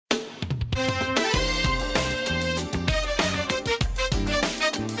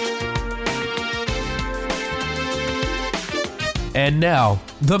And now,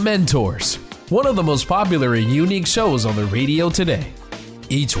 The Mentors, one of the most popular and unique shows on the radio today.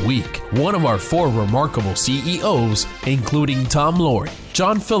 Each week, one of our 4 remarkable CEOs, including Tom Lord,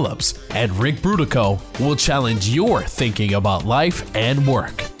 John Phillips, and Rick Brudico, will challenge your thinking about life and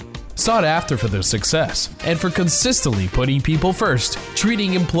work. Sought after for their success and for consistently putting people first,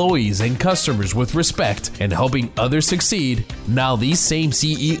 treating employees and customers with respect, and helping others succeed, now these same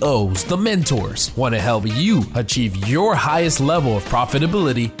CEOs, the mentors, want to help you achieve your highest level of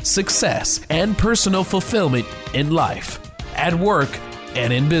profitability, success, and personal fulfillment in life, at work,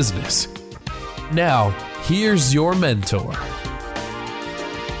 and in business. Now, here's your mentor.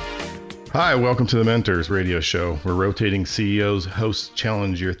 Hi, welcome to the Mentors Radio Show, where rotating CEOs hosts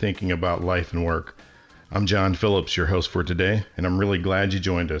challenge your thinking about life and work. I'm John Phillips, your host for today, and I'm really glad you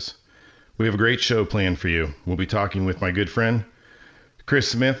joined us. We have a great show planned for you. We'll be talking with my good friend,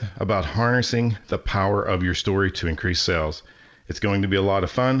 Chris Smith, about harnessing the power of your story to increase sales. It's going to be a lot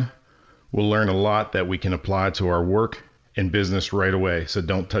of fun. We'll learn a lot that we can apply to our work and business right away, so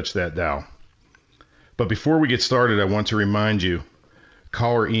don't touch that dial. But before we get started, I want to remind you,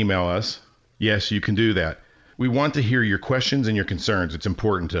 call or email us. Yes, you can do that. We want to hear your questions and your concerns. It's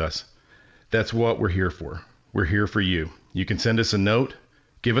important to us. That's what we're here for. We're here for you. You can send us a note,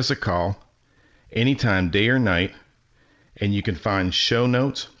 give us a call, anytime, day or night, and you can find show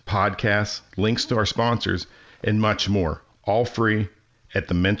notes, podcasts, links to our sponsors, and much more, all free at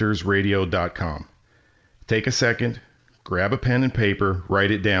thementorsradio.com. Take a second, grab a pen and paper,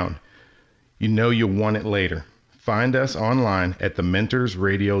 write it down. You know you'll want it later. Find us online at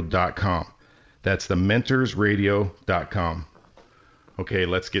thementorsradio.com. That's thementorsradio.com. Okay,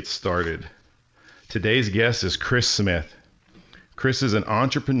 let's get started. Today's guest is Chris Smith. Chris is an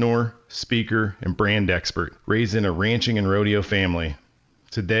entrepreneur, speaker, and brand expert, raised in a ranching and rodeo family.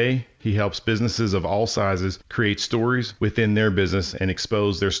 Today, he helps businesses of all sizes create stories within their business and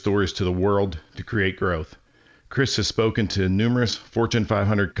expose their stories to the world to create growth. Chris has spoken to numerous Fortune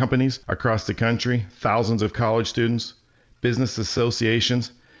 500 companies across the country, thousands of college students, business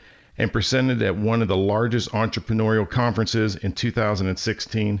associations, and presented at one of the largest entrepreneurial conferences in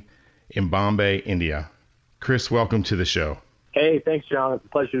 2016 in Bombay, India. Chris, welcome to the show. Hey, thanks, John. It's a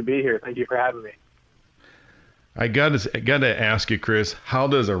pleasure to be here. Thank you for having me. I got to ask you, Chris, how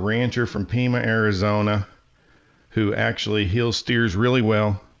does a rancher from Pima, Arizona, who actually heals steers really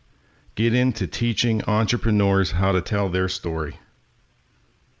well, get into teaching entrepreneurs how to tell their story?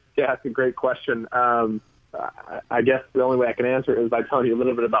 Yeah, that's a great question. I guess the only way I can answer it is by telling you a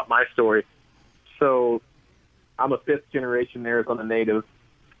little bit about my story. So I'm a 5th-generation Arizona native,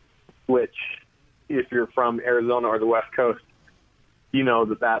 which if you're from Arizona or the West Coast, you know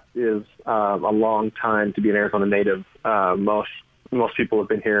that is a long time to be an Arizona native. Most people have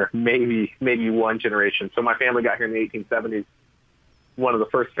been here maybe 1 generation. So my family got here in the 1870s. One of the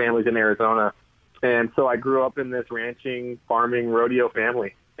first families in Arizona. And so I grew up in this ranching, farming, rodeo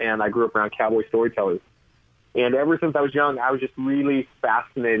family, and I grew up around cowboy storytellers. And ever since I was young, I was just really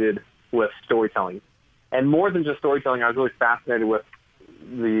fascinated with storytelling. And more than just storytelling, I was really fascinated with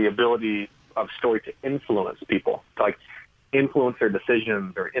the ability of story to influence people, to like influence their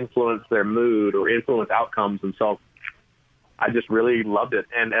decisions or influence their mood or influence outcomes. And so I just really loved it.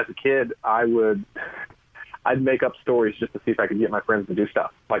 And as a kid, I'd make up stories just to see if I could get my friends to do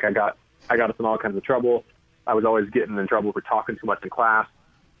stuff. Like I got us in all kinds of trouble. I was always getting in trouble for talking too much in class.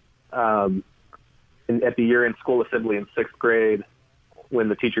 And at the year-end school assembly in 6th grade, when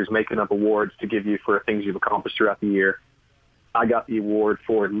the teacher's making up awards to give you for things you've accomplished throughout the year, I got the award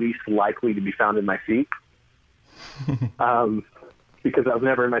for least likely to be found in my seat. Because I was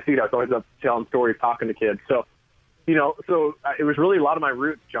never in my seat. I was always up telling stories, talking to kids. So it was really a lot of my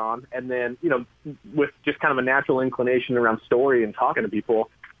roots, John. And then, with just kind of a natural inclination around story and talking to people,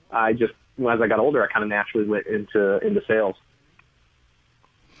 as I got older, I kind of naturally went into sales.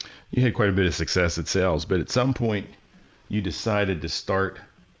 You had quite a bit of success at sales, but at some point you decided to start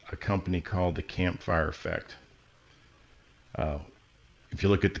a company called the Campfire Effect. If you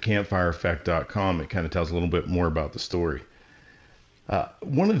look at the campfireeffect.com, it kind of tells a little bit more about the story.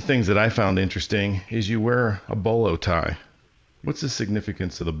 One of the things that I found interesting is you wear a bolo tie. What's the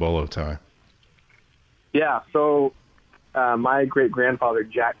significance of the bolo tie? Yeah, so my great-grandfather,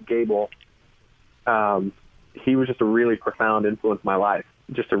 Jack Gable, he was just a really profound influence in my life,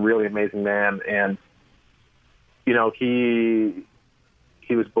 just a really amazing man. And, he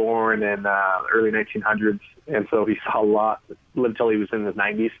was born in the early 1900s, and so he saw a lot, lived till he was in his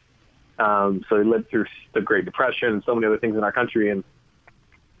 90s. So he lived through the Great Depression and so many other things in our country. And,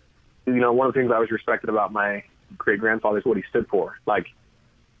 one of the things I always respected about my great-grandfather is what he stood for. Like,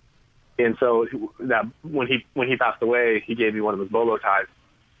 And so that when he passed away, he gave me one of his bolo ties.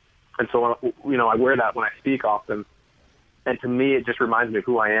 And so, I wear that when I speak often. And to me, it just reminds me of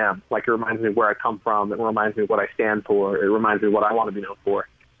who I am. Like, it reminds me of where I come from. It reminds me of what I stand for. It reminds me of what I want to be known for.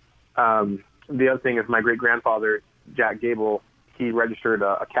 The other thing is my great-grandfather, Jack Gable, he registered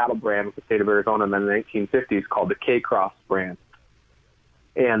a cattle brand with the state of Arizona in the 1950s called the K-Cross brand.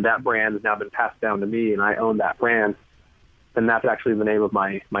 And that brand has now been passed down to me, and I own that brand. And that's actually the name of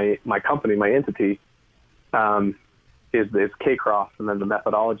my company, my entity, is K-Cross. And then the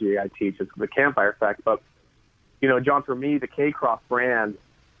methodology I teach is the Campfire Effect. But, John, for me, the K-Cross brand,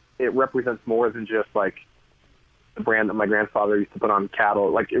 it represents more than just like the brand that my grandfather used to put on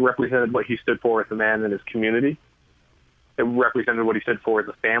cattle. Like, it represented what he stood for as a man in his community. It represented what he stood for as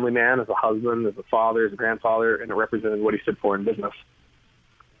a family man, as a husband, as a father, as a grandfather, and it represented what he stood for in business.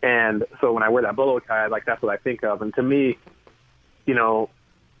 And so when I wear that bolo tie, like, that's what I think of. And to me,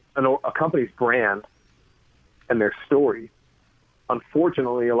 a company's brand and their story,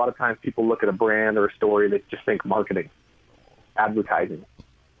 unfortunately, a lot of times people look at a brand or a story, they just think marketing, advertising.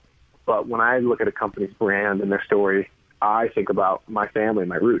 But when I look at a company's brand and their story, I think about my family and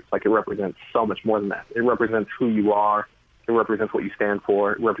my roots. Like, it represents so much more than that. It represents who you are. It represents what you stand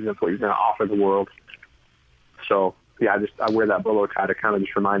for. It represents what you're going to offer the world. So, yeah, I wear that bolo tie to kind of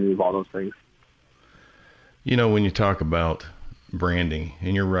just remind me of all those things. When you talk about branding,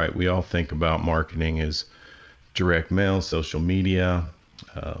 and you're right, we all think about marketing as direct mail, social media,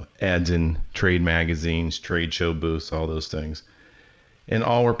 ads in trade magazines, trade show booths, all those things. And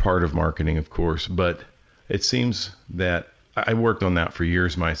all are part of marketing, of course, but it seems that I worked on that for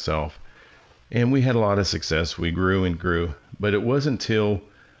years myself, and we had a lot of success. We grew and grew, but it wasn't until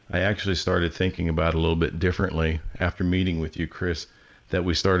I actually started thinking about it a little bit differently after meeting with you, Chris, that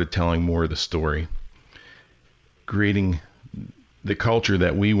we started telling more of the story, creating the culture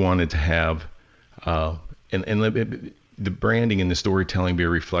that we wanted to have, and the branding and the storytelling be a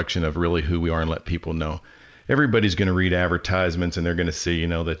reflection of really who we are and let people know. Everybody's going to read advertisements and they're going to see,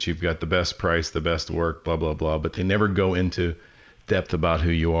 that you've got the best price, the best work, blah, blah, blah, but they never go into depth about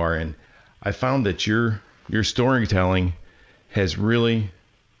who you are. And I found that your storytelling has really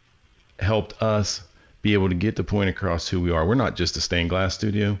helped us be able to get the point across who we are. We're not just a stained glass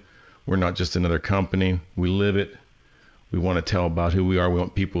studio. We're not just another company. We live it. We want to tell about who we are. We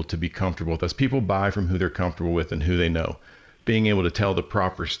want people to be comfortable with us. People buy from who they're comfortable with and who they know. Being able to tell the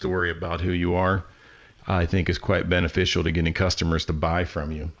proper story about who you are, I think, is quite beneficial to getting customers to buy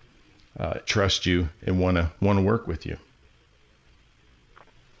from you, trust you, and want to work with you.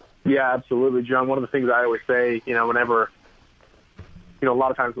 Yeah, absolutely, John. One of the things I always say, whenever, a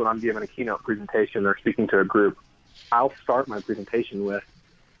lot of times when I'm giving a keynote presentation or speaking to a group, I'll start my presentation with,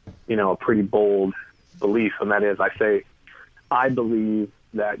 a pretty bold belief, and that is, I say, I believe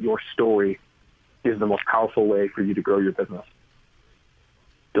that your story is the most powerful way for you to grow your business.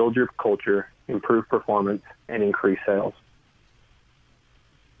 Build your culture, improve performance, and increase sales.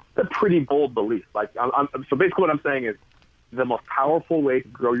 It's a pretty bold belief. So basically what I'm saying is the most powerful way to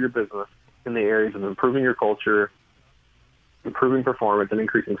grow your business in the areas of improving your culture, improving performance, and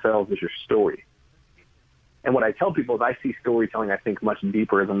increasing sales is your story. And what I tell people is I see storytelling, I think, much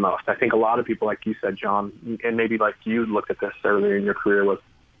deeper than most. I think a lot of people, like you said, John, and maybe like you looked at this earlier in your career, was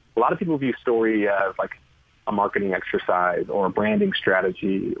a lot of people view story as like a marketing exercise or a branding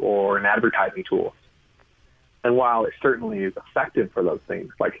strategy or an advertising tool. And while it certainly is effective for those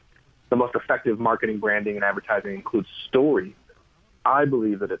things, like the most effective marketing, branding, and advertising includes story, I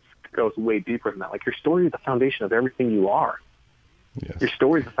believe that it goes way deeper than that. Like, your story is the foundation of everything you are. Yes. Your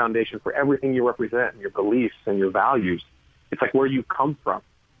story is the foundation for everything you represent, and your beliefs and your values. It's like where you come from.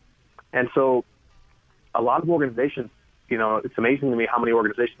 And so a lot of organizations, it's amazing to me how many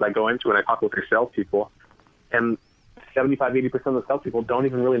organizations I go into and I talk with their salespeople, and 75, 80% of the salespeople don't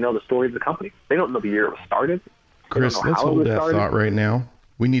even really know the story of the company. They don't know the year it was started. Chris, let's hold that thought right now.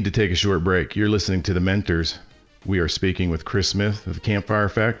 We need to take a short break. You're listening to The Mentors. We are speaking with Chris Smith of the Campfire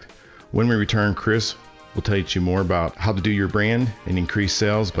Effect. When we return, Chris will teach you more about how to do your brand and increase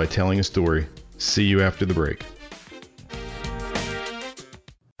sales by telling a story. See you after the break.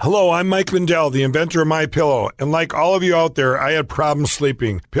 Hello, I'm Mike Lindell, the inventor of MyPillow, and like all of you out there, I had problems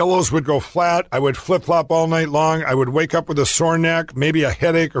sleeping. Pillows would go flat, I would flip-flop all night long, I would wake up with a sore neck, maybe a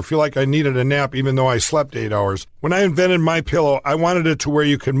headache, or feel like I needed a nap even though I slept 8 hours. When I invented MyPillow, I wanted it to where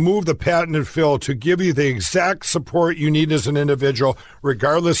you can move the patented fill to give you the exact support you need as an individual,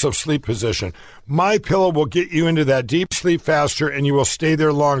 regardless of sleep position. MyPillow will get you into that deep sleep faster, and you will stay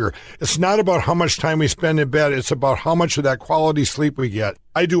there longer. It's not about how much time we spend in bed, it's about how much of that quality sleep we get.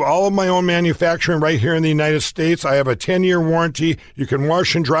 I do all of my own manufacturing right here in the United States. I have a 10-year warranty. You can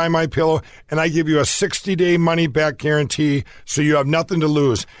wash and dry my pillow, and I give you a 60-day money-back guarantee, so you have nothing to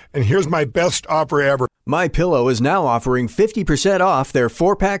lose. And here's my best offer ever. MyPillow is now offering 50% off their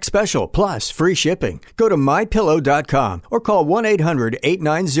 4-pack special, plus free shipping. Go to MyPillow.com or call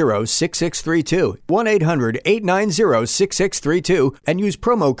 1-800-890-6632, 1-800-890-6632, and use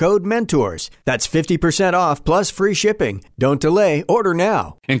promo code MENTORS. That's 50% off plus free shipping. Don't delay. Order now.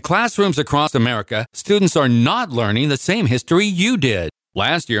 In classrooms across America, students are not learning the same history you did.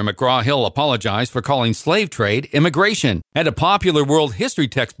 Last year, McGraw-Hill apologized for calling slave trade immigration, and a popular world history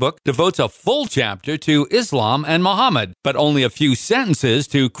textbook devotes a full chapter to Islam and Muhammad, but only a few sentences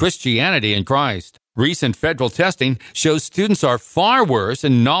to Christianity and Christ. Recent federal testing shows students are far worse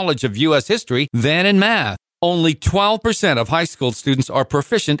in knowledge of U.S. history than in math. Only 12% of high school students are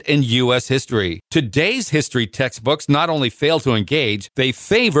proficient in U.S. history. Today's history textbooks not only fail to engage, they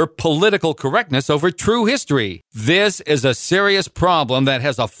favor political correctness over true history. This is a serious problem that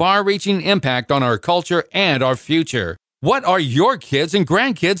has a far-reaching impact on our culture and our future. What are your kids and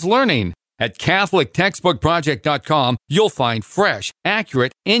grandkids learning? At CatholicTextbookProject.com, you'll find fresh,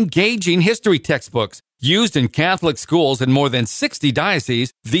 accurate, engaging history textbooks. Used in Catholic schools in more than 60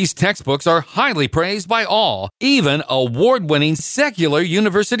 dioceses, these textbooks are highly praised by all, even award-winning secular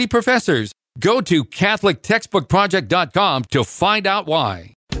university professors. Go to CatholicTextbookProject.com to find out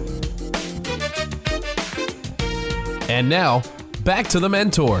why. And now, back to the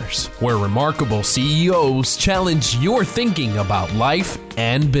Mentors, where remarkable CEOs challenge your thinking about life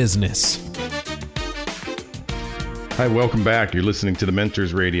and business. Hi, welcome back. You're listening to the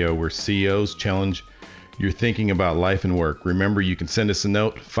Mentors Radio, where CEOs challenge your thinking about life and work. Remember, you can send us a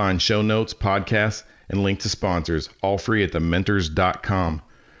note, find show notes, podcasts, and link to sponsors, all free at thementors.com.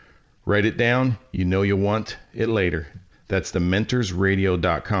 Write it down. You know you'll want it later. That's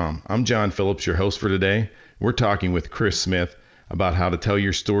thementorsradio.com. I'm John Phillips, your host for today. We're talking with Chris Smith about how to tell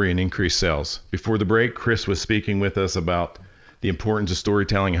your story and increase sales. Before the break, Chris was speaking with us about the importance of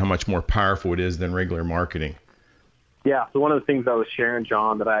storytelling and how much more powerful it is than regular marketing. Yeah, so one of the things I was sharing,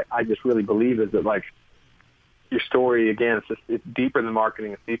 John, that I just really believe is that, like, your story, again, it's deeper than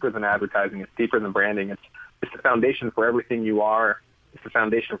marketing, it's deeper than advertising, it's deeper than branding. It's the foundation for everything you are. It's the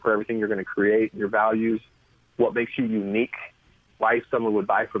foundation for everything you're going to create, your values, what makes you unique, why someone would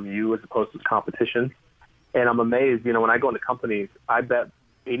buy from you as opposed to competition. And I'm amazed, when I go into companies, I bet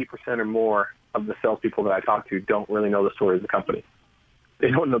 80% or more of the salespeople that I talk to don't really know the story of the company.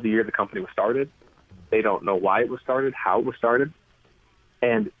 They don't know the year the company was started. They don't know why it was started, how it was started.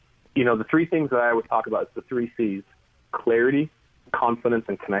 And the three things that I always talk about is the 3 C's: clarity, confidence,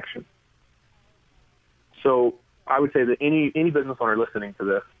 and connection. So I would say that any business owner listening to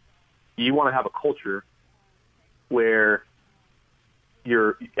this, you want to have a culture where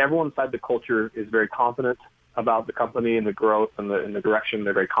everyone inside the culture is very confident about the company and the growth and the direction.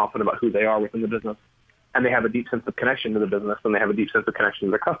 They're very confident about who they are within the business, and they have a deep sense of connection to the business, and they have a deep sense of connection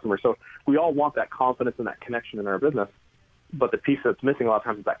to their customers. So we all want that confidence and that connection in our business. But the piece that's missing a lot of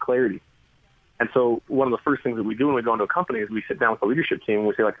times is that clarity. And so one of the first things that we do when we go into a company is we sit down with the leadership team and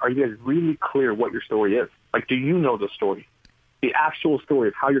we say, like, are you guys really clear what your story is? Like, do you know the story, the actual story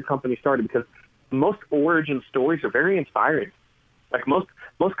of how your company started? Because most origin stories are very inspiring. Like most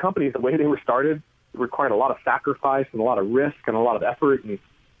companies, the way they were started required a lot of sacrifice and a lot of risk and a lot of effort and,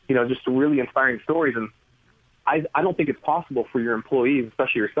 just really inspiring stories. And I don't think it's possible for your employees,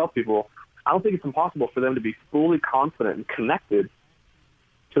 especially your salespeople, I don't think it's impossible for them to be fully confident and connected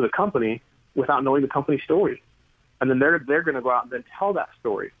to the company without knowing the company story. And then they're going to go out and then tell that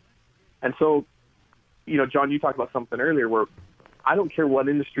story. And so, John, you talked about something earlier where I don't care what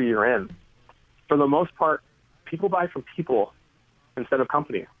industry you're in. For the most part, people buy from people instead of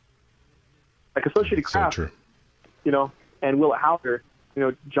companies. Like Associated Craft, so true. And Willett Hauser,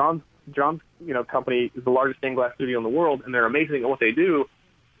 John's company is the largest stained glass studio in the world, and they're amazing at what they do.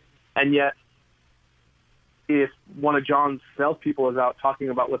 And yet, if one of John's salespeople is out talking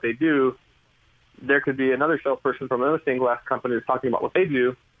about what they do, there could be another salesperson from another stained glass company that's talking about what they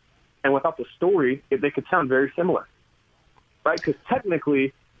do. And without the story, they could sound very similar, right? Because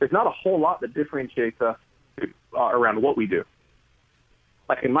technically, there's not a whole lot that differentiates us around what we do.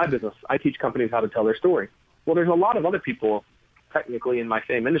 Like in my business, I teach companies how to tell their story. Well, there's a lot of other people technically in my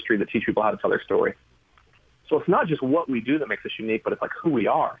same industry that teach people how to tell their story. So it's not just what we do that makes us unique, but it's like who we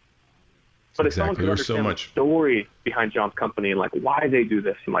are. But if someone can understand the story behind John's company and like why they do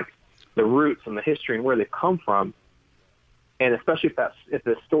this and like the roots and the history and where they come from, and especially if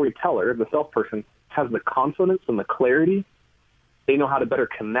the storyteller, the salesperson, has the confidence and the clarity, they know how to better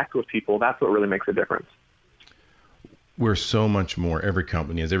connect with people. That's what really makes a difference. we're so much more. Every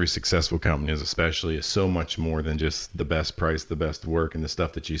company is, every successful company is especially, is so much more than just the best price, the best work, and the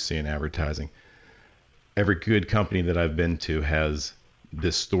stuff that you see in advertising. Every good company that I've been to has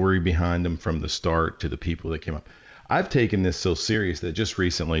this story behind them from the start to the people that came up. I've taken this so serious that just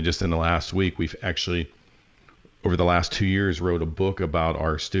recently, just in the last week, we've actually, over the last 2 years, wrote a book about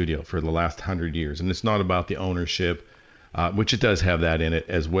our studio for the last 100 years. And it's not about the ownership, which it does have that in it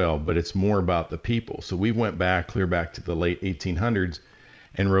as well, but it's more about the people. So we went back, clear back to the late 1800s,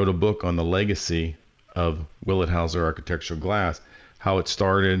 and wrote a book on the legacy of Willett Hauser Architectural Glass, how it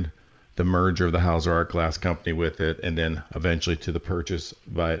started, the merger of the Hauser Art Glass Company with it, and then eventually to the purchase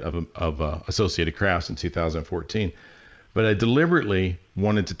of Associated Crafts in 2014. But I deliberately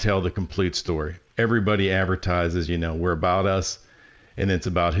wanted to tell the complete story. Everybody advertises, we're about us, and it's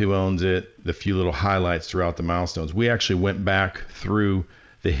about who owns it, the few little highlights throughout the milestones. We actually went back through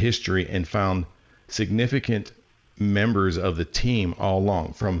the history and found significant members of the team all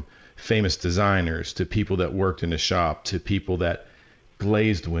along, from famous designers to people that worked in the shop to people that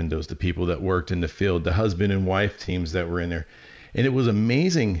glazed windows, to people that worked in the field, the husband and wife teams that were in there. And it was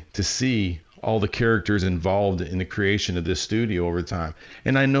amazing to see all the characters involved in the creation of this studio over time.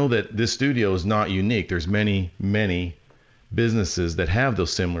 And I know that this studio is not unique. There's many, many businesses that have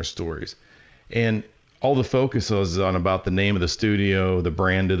those similar stories. And all the focus was on about the name of the studio, the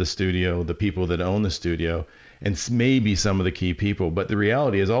brand of the studio, the people that own the studio, and maybe some of the key people. But the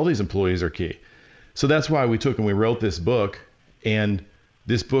reality is all these employees are key. So that's why we took and we wrote this book. And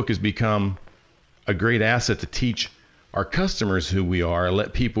this book has become a great asset to teach our customers who we are,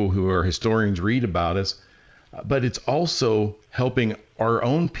 let people who are historians read about us, but it's also helping our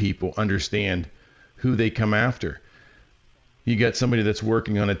own people understand who they come after. You got somebody that's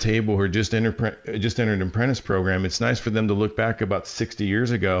working on a table or just entered an apprentice program. It's nice for them to look back about 60 years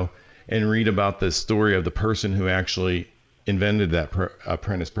ago and read about the story of the person who actually invented that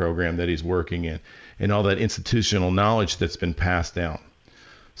apprentice program that he's working in, and all that institutional knowledge that's been passed down.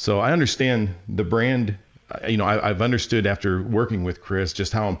 So I understand the brand. I've understood after working with Chris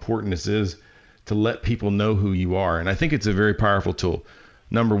just how important this is to let people know who you are. And I think it's a very powerful tool.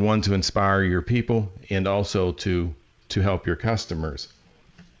 Number one, to inspire your people, and also to help your customers.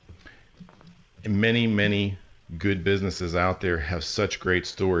 And many, many good businesses out there have such great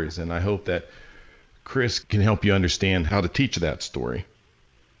stories. And I hope that Chris can help you understand how to teach that story.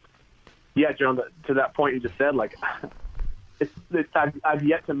 Yeah, John, to that point you just said, I've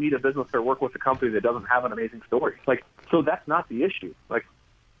yet to meet a business or work with a company that doesn't have an amazing story. So that's not the issue.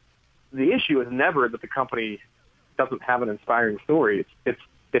 The issue is never that the company doesn't have an inspiring story. It's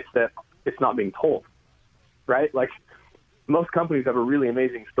that it's not being told, right? Most companies have a really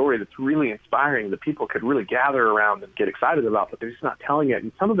amazing story that's really inspiring that people could really gather around and get excited about, but they're just not telling it.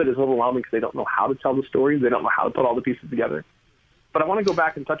 And some of it is overwhelming because they don't know how to tell the story. They don't know how to put all the pieces together. But I want to go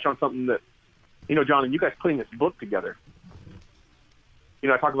back and touch on something that, John, and you guys putting this book together,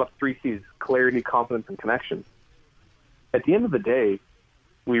 I talk about the 3 C's: clarity, confidence, and connection. At the end of the day,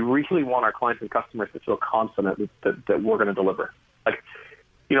 we really want our clients and customers to feel confident that we're going to deliver.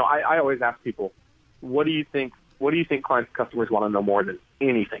 I always ask people, what do you think clients and customers want to know more than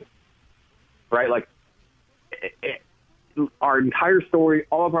anything? Right? Our entire story,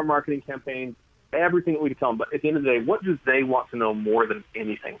 all of our marketing campaigns, everything that we can tell them. But at the end of the day, what do they want to know more than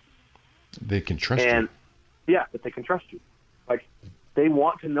anything? They can trust you. Yeah, that they can trust you. They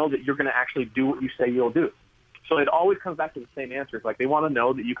want to know that you're going to actually do what you say you'll do. So it always comes back to the same answers. They want to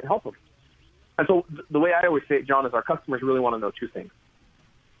know that you can help them. And so the way I always say it, John, is our customers really want to know 2 things.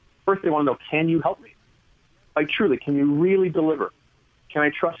 First, they want to know, can you help me? Truly, can you really deliver? Can I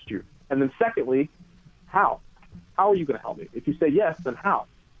trust you? And then secondly, how? How are you going to help me? If you say yes, then how?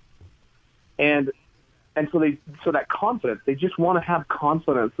 And so that confidence, they just want to have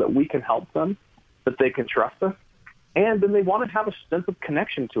confidence that we can help them, that they can trust us. And then they want to have a sense of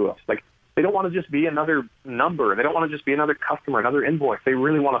connection to us. They don't want to just be another number. They don't want to just be another customer, another invoice. They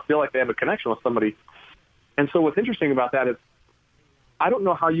really want to feel like they have a connection with somebody. And so what's interesting about that is I don't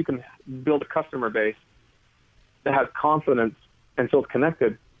know how you can build a customer base that has confidence and feels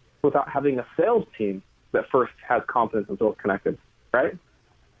connected without having a sales team that first has confidence and feels connected, right?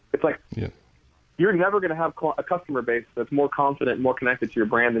 It's You're never going to have a customer base that's more confident and more connected to your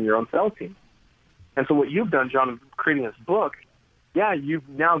brand than your own sales team. And so what you've done, John, in creating this book, you've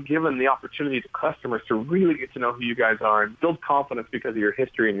now given the opportunity to customers to really get to know who you guys are and build confidence because of your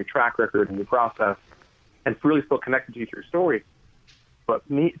history and your track record and your process, and really feel connected to you through your story. But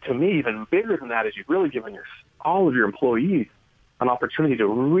to me, even bigger than that is you've really given all of your employees an opportunity to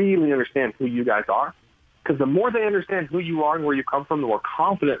really understand who you guys are. Because the more they understand who you are and where you come from, the more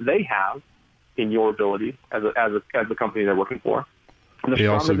confident they have in your ability as a company they're working for. And the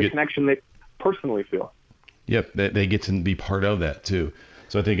stronger the connection they personally feel. Yep, they get to be part of that too.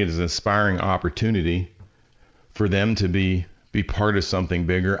 So I think it is an inspiring opportunity for them to be part of something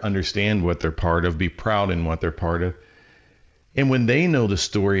bigger, understand what they're part of, be proud in what they're part of. And when they know the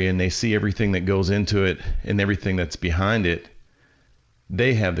story and they see everything that goes into it and everything that's behind it,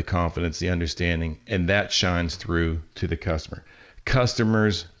 they have the confidence, the understanding, and that shines through to the customer.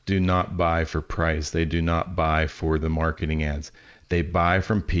 Customers do not buy for price. They do not buy for the marketing ads. They buy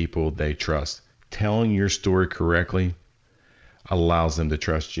from people they trust. Telling your story correctly allows them to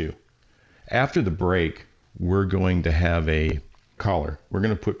trust you. After the break, we're going to have a caller. We're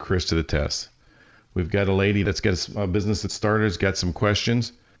going to put Chris to the test. We've got a lady that's got a business that started, has got some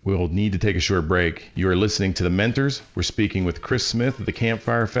questions. We'll need to take a short break. You are listening to The Mentors. We're speaking with Chris Smith of the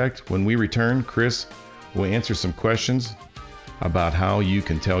Campfire Effect. When we return, Chris will answer some questions about how you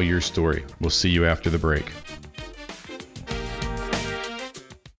can tell your story. We'll see you after the break.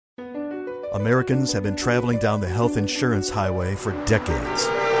 Americans have been traveling down the health insurance highway for decades.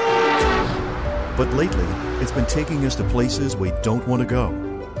 But lately, it's been taking us to places we don't want to go.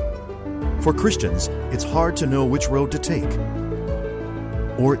 For Christians, it's hard to know which road to take.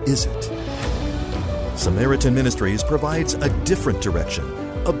 Or is it? Samaritan Ministries provides a different direction,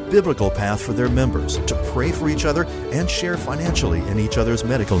 a biblical path for their members to pray for each other and share financially in each other's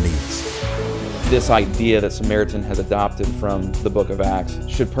medical needs. This idea that Samaritan has adopted from the book of Acts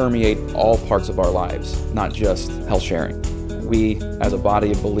should permeate all parts of our lives, not just health sharing. We, as a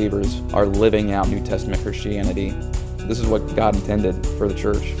body of believers, are living out New Testament Christianity. This is what God intended for the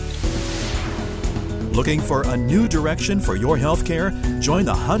church. Looking for a new direction for your health care? Join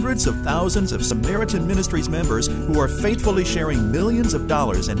the hundreds of thousands of Samaritan Ministries members who are faithfully sharing millions of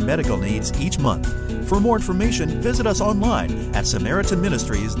dollars in medical needs each month. For more information, visit us online at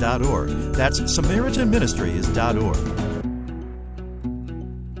SamaritanMinistries.org. That's SamaritanMinistries.org.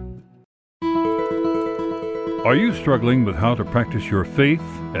 Are you struggling with how to practice your faith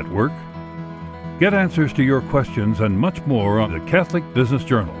at work? Get answers to your questions and much more on the Catholic Business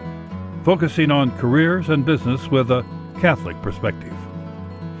Journal, focusing on careers and business with a Catholic perspective.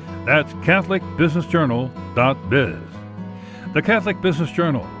 That's CatholicBusinessJournal.biz. The Catholic Business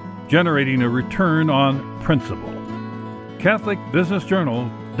Journal, generating a return on principle.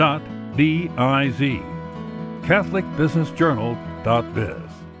 CatholicBusinessJournal.biz. CatholicBusinessJournal.biz.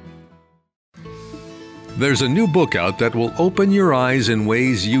 There's a new book out that will open your eyes in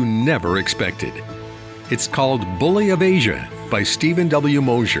ways you never expected. It's called Bully of Asia by Stephen W.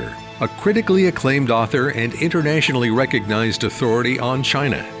 Mosier, a critically acclaimed author and internationally recognized authority on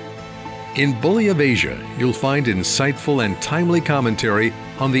China. In Bully of Asia, you'll find insightful and timely commentary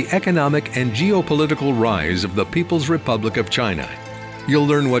on the economic and geopolitical rise of the People's Republic of China. You'll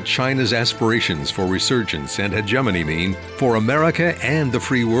learn what China's aspirations for resurgence and hegemony mean for America and the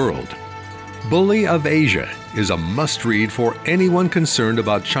free world. Bully of Asia is a must-read for anyone concerned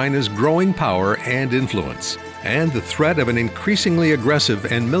about China's growing power and influence, and the threat of an increasingly aggressive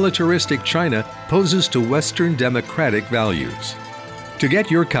and militaristic China poses to Western democratic values. To get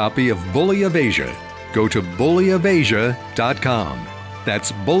your copy of Bully of Asia, go to bullyofasia.com.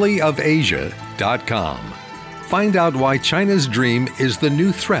 That's bullyofasia.com. Find out why China's dream is the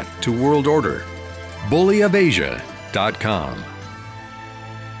new threat to world order. bullyofasia.com.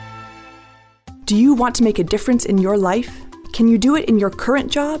 Do you want to make a difference in your life? Can you do it in your current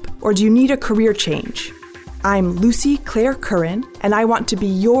job, or do you need a career change? I'm Lucy Claire Curran, and I want to be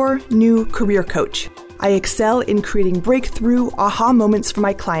your new career coach. I excel in creating breakthrough aha moments for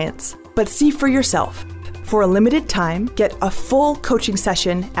my clients. But see for yourself. For a limited time, get a full coaching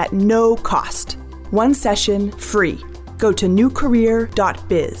session at no cost. One session free. Go to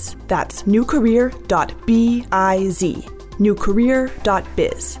newcareer.biz. That's newcareer.biz.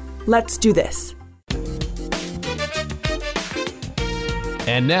 newcareer.biz. Let's do this.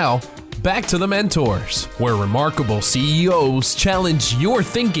 And now, back to The Mentors, where remarkable CEOs challenge your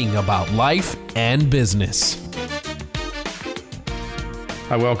thinking about life and business.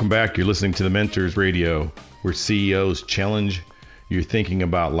 Hi, welcome back. You're listening to The Mentors Radio, where CEOs challenge your thinking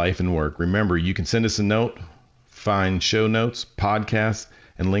about life and work. Remember, you can send us a note, find show notes, podcasts,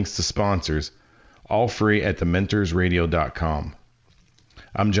 and links to sponsors, all free at thementorsradio.com.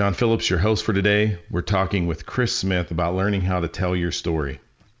 I'm John Phillips, your host for today. We're talking with Chris Smith about learning how to tell your story.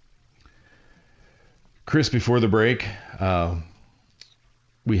 Chris, before the break,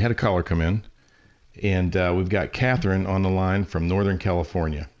 we had a caller come in, and we've got Catherine on the line from Northern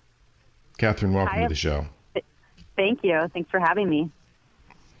California. Catherine, welcome to the show. Thank you. Thanks for having me.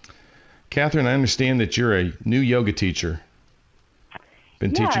 Catherine, I understand that you're a new yoga teacher.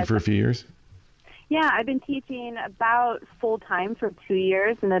 Been teaching for a few years? Yeah, I've been teaching about full-time for 2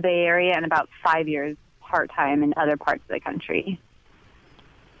 years in the Bay Area and about 5 years part-time in other parts of the country.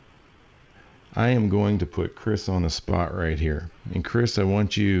 I am going to put Chris on the spot right here. And Chris, I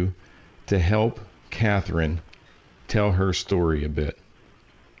want you to help Catherine tell her story a bit.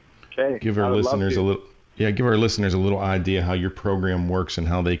 Okay. Give our listeners a little idea how your program works and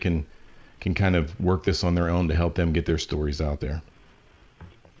how they can kind of work this on their own to help them get their stories out there.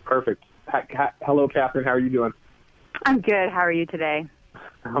 Perfect. Hello, Catherine. How are you doing? I'm good. How are you today?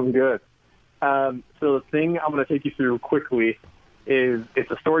 I'm good. So the thing I'm going to take you through quickly is it's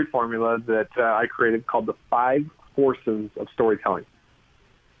a story formula that I created called the 5 forces of storytelling.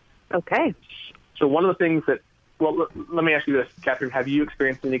 Okay. So one of the things that, well, let me ask you this, Catherine, have you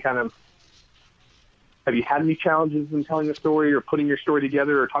experienced have you had any challenges in telling a story or putting your story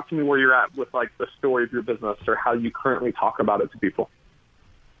together, or talk to me where you're at with like the story of your business or how you currently talk about it to people?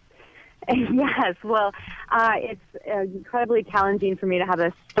 Yes, well, it's incredibly challenging for me to have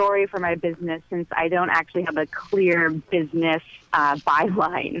a story for my business since I don't actually have a clear business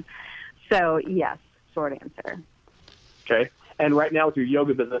byline. So, yes, short answer. Okay. And right now with your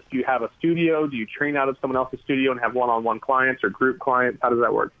yoga business, do you have a studio? Do you train out of someone else's studio and have one-on-one clients or group clients? How does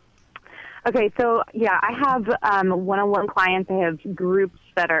that work? Okay, so, yeah, I have one-on-one clients. I have groups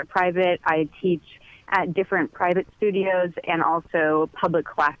that are private. I teach at different private studios and also public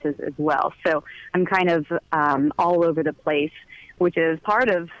classes as well. So I'm kind of all over the place, which is part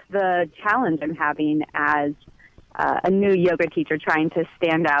of the challenge I'm having as a new yoga teacher trying to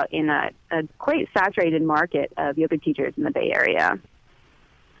stand out in a quite saturated market of yoga teachers in the Bay Area.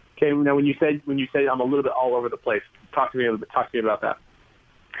 Okay, now when you say I'm a little bit all over the place, talk to me about that.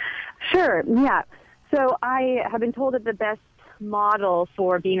 Sure, yeah. So I have been told that the best model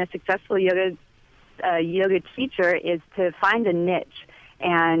for being a successful yoga teacher is to find a niche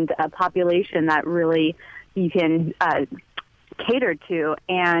and a population that really you can cater to.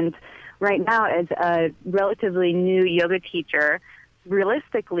 And right now, as a relatively new yoga teacher,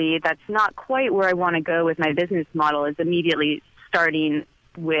 realistically, that's not quite where I want to go with my business model, is immediately starting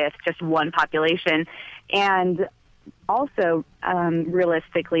with just one population. And also,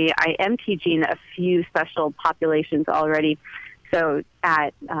 realistically, I am teaching a few special populations already. So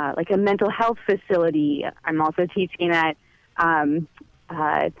at like a mental health facility, I'm also teaching at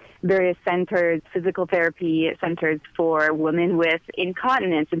various centers, physical therapy centers for women with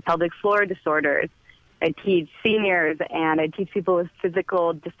incontinence and pelvic floor disorders. I teach seniors and I teach people with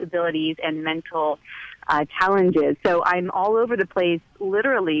physical disabilities and mental challenges. So I'm all over the place.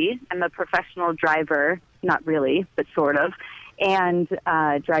 Literally, I'm a professional driver, not really, but sort of, and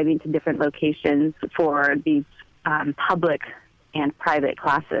driving to different locations for these public and private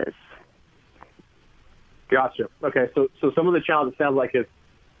classes. Gotcha. Okay, so some of the challenge, it sounds like, is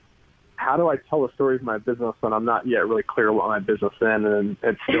how do I tell the story of my business when I'm not yet really clear what my business is and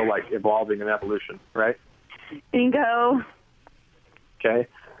it's still like evolving and evolution, right? Bingo. Okay,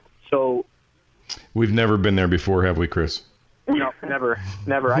 so we've never been there before, have we, Chris? No, never.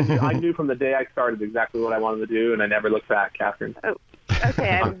 I knew from the day I started exactly what I wanted to do, and I never looked back, Catherine. Oh,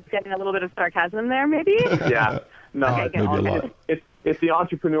 okay. I'm getting a little bit of sarcasm there, maybe. Yeah. No, okay, maybe a lot. It's the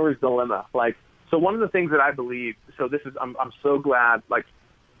entrepreneur's dilemma. Like, so one of the things that I believe. So this is. I'm so glad, like,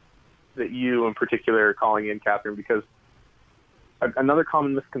 that you in particular are calling in, Catherine, because another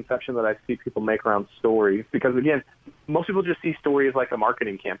common misconception that I see people make around stories, because again, most people just see stories like a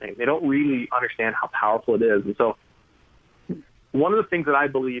marketing campaign. They don't really understand how powerful it is, and so. One of the things that I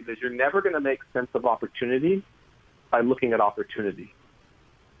believe is you're never going to make sense of opportunity by looking at opportunity.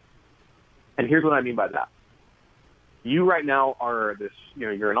 And here's what I mean by that. You right now are this,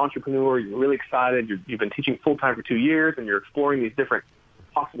 you're an entrepreneur, you're really excited, you've been teaching full-time for 2 years, and you're exploring these different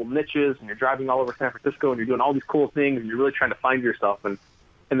possible niches, and you're driving all over San Francisco, and you're doing all these cool things, and you're really trying to find yourself. And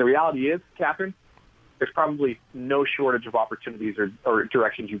the reality is, Catherine, there's probably no shortage of opportunities or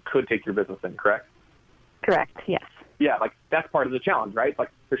directions you could take your business in, correct? Correct, yes. Yeah, like that's part of the challenge, right? Like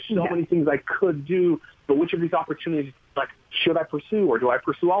there's so many things I could do, but which of these opportunities, like, should I pursue or do I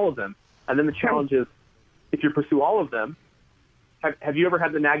pursue all of them? And then the challenge is, if you pursue all of them, have you ever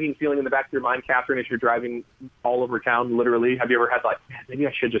had the nagging feeling in the back of your mind, Catherine, as you're driving all over town, literally? Have you ever had like, man, maybe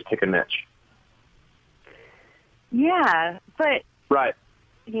I should just pick a niche? Yeah, but... Right.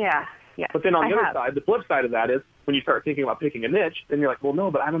 Yeah. But then on the other side, the flip side of that is when you start thinking about picking a niche, then you're like, well,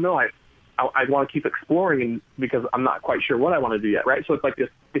 no, but I don't know. I want to keep exploring because I'm not quite sure what I want to do yet, right? So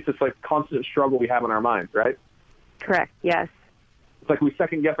it's this like constant struggle we have in our minds, right? Correct, yes. It's like we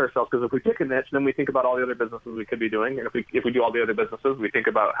second guess ourselves because if we pick a niche, then we think about all the other businesses we could be doing. And if we do all the other businesses, we think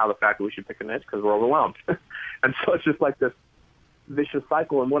about how the fact that we should pick a niche because we're overwhelmed. And so it's just like this vicious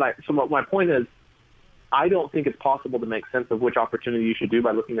cycle. And my point is, I don't think it's possible to make sense of which opportunity you should do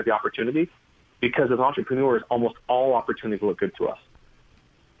by looking at the opportunity, because as entrepreneurs, almost all opportunities look good to us.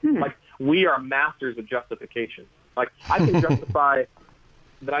 Like, we are masters of justification. Like, I can justify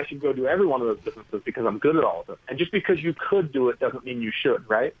that I should go do every one of those businesses because I'm good at all of them. And just because you could do it doesn't mean you should,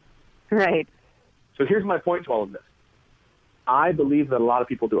 right? Right. So here's my point to all of this. I believe that a lot of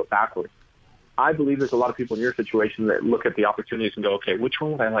people do it backwards. I believe there's a lot of people in your situation that look at the opportunities and go, okay, which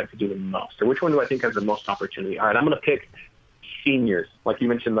one would I like to do the most? Or which one do I think has the most opportunity? All right, I'm going to pick seniors. Like you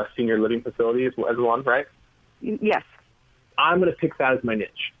mentioned, the senior living facility as one, right? Yes. I'm going to pick that as my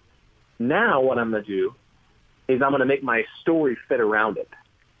niche. Now what I'm going to do is I'm going to make my story fit around it.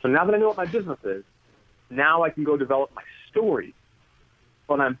 So now that I know what my business is, now I can go develop my story.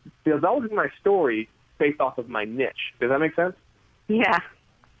 But I'm developing my story based off of my niche. Does that make sense? Yeah.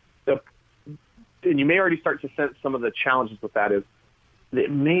 So, and you may already start to sense some of the challenges with that is that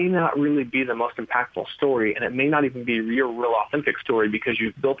it may not really be the most impactful story, and it may not even be your real authentic story because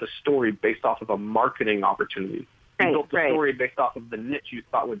you've built a story based off of a marketing opportunity. You built a story based off of the niche you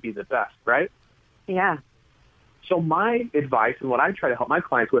thought would be the best, right? Yeah. So my advice and what I try to help my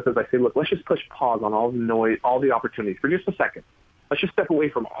clients with is I say, look, let's just push pause on all the noise, all the opportunities for just a second. Let's just step away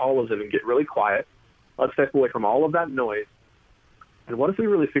from all of them and get really quiet. Let's step away from all of that noise. And what if we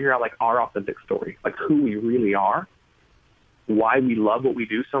really figure out like our authentic story, like who we really are, why we love what we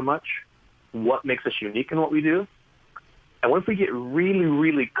do so much, what makes us unique in what we do? And what if we get really,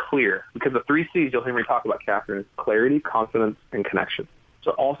 really clear? Because the 3 C's you'll hear me talk about, Catherine, is clarity, confidence, and connection.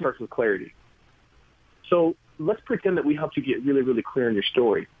 So it all starts with clarity. So let's pretend that we helped you get really, really clear in your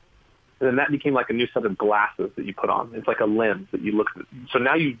story. And then that became like a new set of glasses that you put on. It's like a lens that you look at. So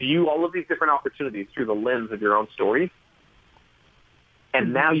now you view all of these different opportunities through the lens of your own story.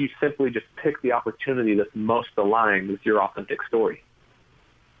 And now you simply just pick the opportunity that's most aligned with your authentic story.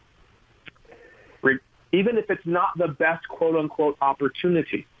 Even if it's not the best quote-unquote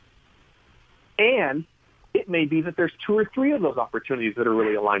opportunity. And it may be that there's 2 or 3 of those opportunities that are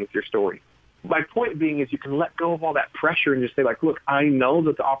really aligned with your story. My point being is you can let go of all that pressure and just say, like, look, I know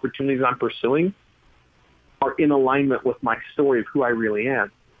that the opportunities I'm pursuing are in alignment with my story of who I really am.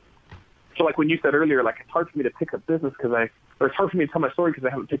 So like when you said earlier, like, it's hard for me to pick a business or it's hard for me to tell my story because I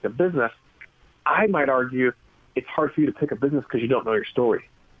haven't picked a business. I might argue it's hard for you to pick a business because you don't know your story.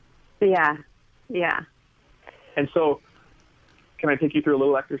 Yeah, yeah. And so can I take you through a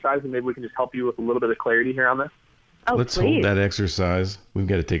little exercise and maybe we can just help you with a little bit of clarity here on this? Oh, Let's please. hold that exercise. We've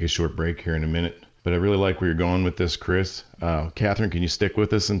got to take a short break here in a minute, but I really like where you're going with this, Chris. Catherine, can you stick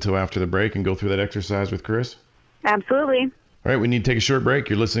with us until after the break and go through that exercise with Chris? Absolutely. All right, we need to take a short break.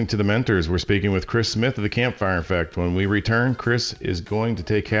 You're listening to The Mentors. We're speaking with Chris Smith of the Campfire Effect. When we return, Chris is going to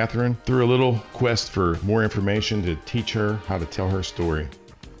take Catherine through a little quest for more information to teach her how to tell her story.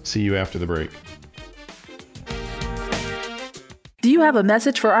 See you after the break. Do you have a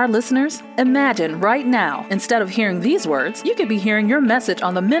message for our listeners? Imagine right now, instead of hearing these words, you could be hearing your message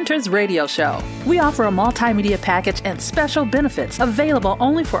on the Mentors Radio Show. We offer a multimedia package and special benefits available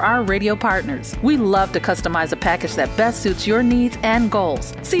only for our radio partners. We love to customize a package that best suits your needs and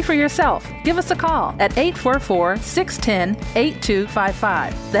goals. See for yourself. Give us a call at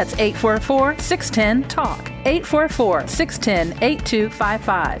 844-610-8255. That's 844-610-TALK.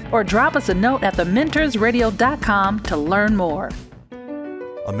 844-610-8255. Or drop us a note at thementorsradio.com to learn more.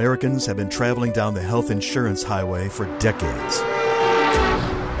 Americans have been traveling down the health insurance highway for decades.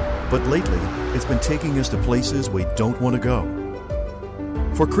 But lately, it's been taking us to places we don't want to go.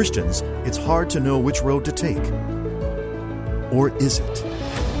 For Christians, it's hard to know which road to take. Or is it?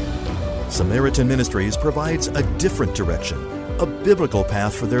 Samaritan Ministries provides a different direction, a biblical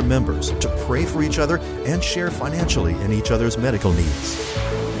path for their members to pray for each other and share financially in each other's medical needs.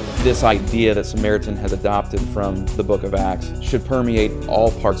 This idea that Samaritan has adopted from the book of Acts should permeate all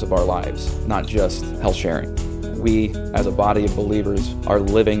parts of our lives, not just health sharing. We, as a body of believers, are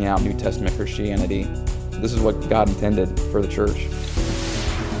living out New Testament Christianity. This is what God intended for the church.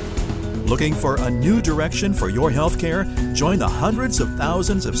 Looking for a new direction for your health care? Join the hundreds of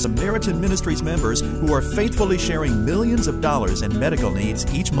thousands of Samaritan Ministries members who are faithfully sharing millions of dollars in medical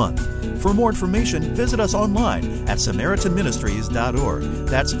needs each month. For more information, visit us online at SamaritanMinistries.org.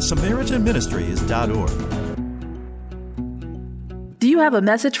 That's SamaritanMinistries.org. Do you have a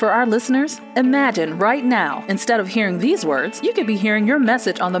message for our listeners? Imagine right now, instead of hearing these words, you could be hearing your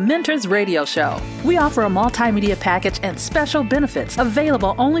message on the Mentors Radio Show. We offer a multimedia package and special benefits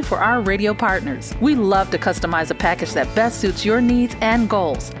available only for our radio partners. We love to customize a package that best suits your needs and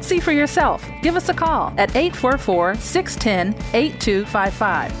goals. See for yourself. Give us a call at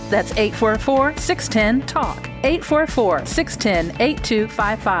 844-610-8255. That's 844-610-TALK.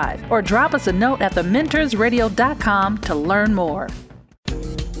 844-610-8255. Or drop us a note at thementorsradio.com to learn more.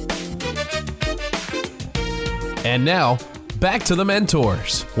 And now, back to The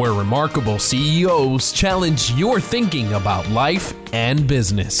Mentors, where remarkable CEOs challenge your thinking about life and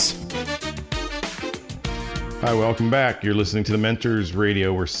business. Hi, welcome back. You're listening to The Mentors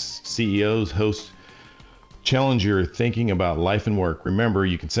Radio, where CEOs, hosts challenge your thinking about life and work. Remember,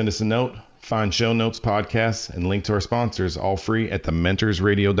 you can send us a note, find show notes, podcasts, and link to our sponsors, all free at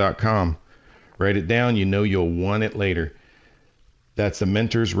thementorsradio.com. Write it down. You know you'll want it later. That's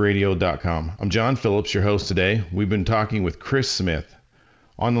thementorsradio.com. I'm John Phillips, your host today. We've been talking with Chris Smith.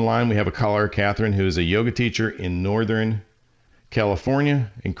 On the line, we have a caller, Catherine, who is a yoga teacher in Northern California,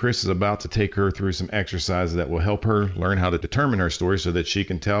 and Chris is about to take her through some exercises that will help her learn how to determine her story so that she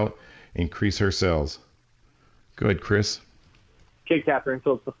can tell, increase her sales. Go ahead, Chris. Okay, Catherine,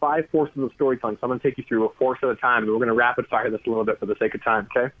 so it's the 5 forces of storytelling. So I'm going to take you through a force at a time, and we're going to rapid fire this a little bit for the sake of time,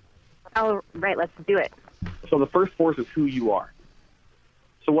 okay? All right, let's do it. So the first force is who you are.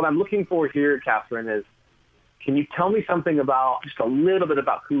 So what I'm looking for here, Catherine, is can you tell me something about, just a little bit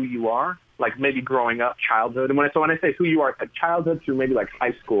about who you are, like maybe growing up, childhood? And when I say who you are, like childhood through maybe like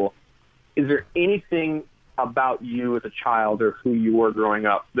high school, is there anything about you as a child or who you were growing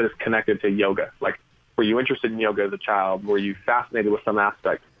up that is connected to yoga? Like, were you interested in yoga as a child? Were you fascinated with some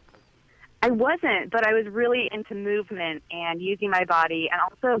aspect? I wasn't, but I was really into movement and using my body and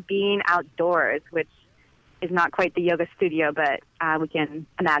also being outdoors, which is not quite the yoga studio, but we can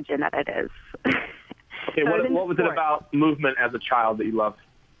imagine that it is. Okay, what was it about movement as a child that you loved?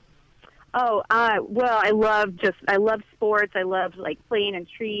 Oh, well, I loved sports. I loved like playing in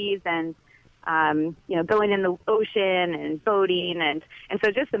trees and going in the ocean and boating and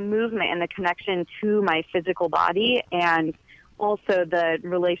so just the movement and the connection to my physical body and also the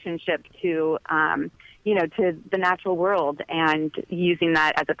relationship to to the natural world and using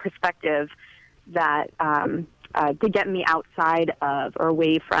that as a perspective that to get me outside of or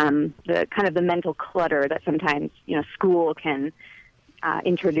away from the kind of the mental clutter that sometimes school can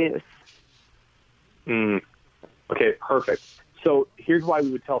introduce. Okay, perfect. So here's why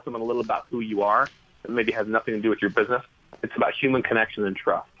we would tell someone a little about who you are. It maybe has nothing to do with your business. It's about human connection and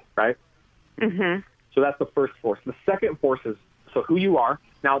trust, right? Mm-hmm. So that's the first force. The second force is so who you are.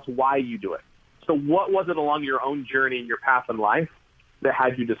 Now it's why you do it. So what was it along your own journey and your path in life that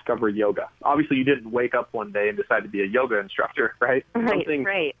had you discover yoga? Obviously, you didn't wake up one day and decide to be a yoga instructor, right?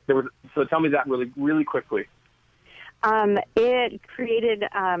 Right. So tell me that really, really quickly. It created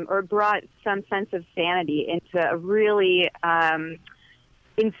or brought some sense of sanity into a really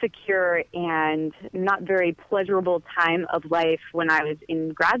insecure and not very pleasurable time of life when I was in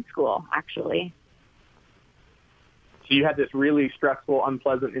grad school, actually. So you had this really stressful,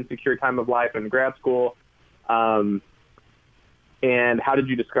 unpleasant, insecure time of life in grad school. And how did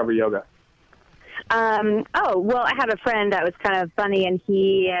you discover yoga? Well, I had a friend that was kind of funny, and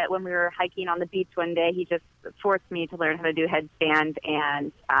he, when we were hiking on the beach one day, he just forced me to learn how to do headstand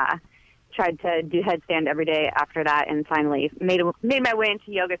and tried to do headstand every day after that, and finally made my way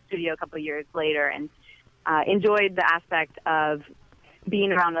into yoga studio a couple of years later and enjoyed the aspect of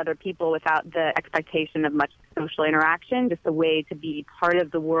being around other people without the expectation of much social interaction, just a way to be part of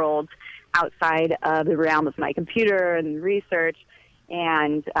the world outside of the realm of my computer and research,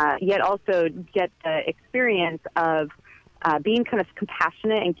 and yet also get the experience of being kind of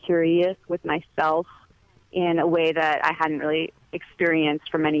compassionate and curious with myself in a way that I hadn't really experienced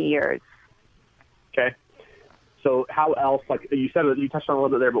for many years. Okay. So how else, like you said, you touched on a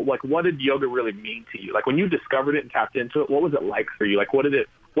little bit there, but like what did yoga really mean to you? Like when you discovered it and tapped into it, what was it like for you? Like what did it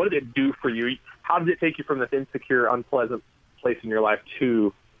do for you? How did it take you from this insecure, unpleasant place in your life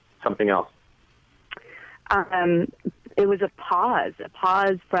to something else? It was a pause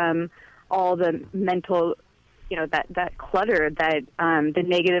from all the mental, that clutter, that the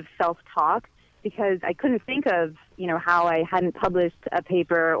negative self-talk, because I couldn't think of, how I hadn't published a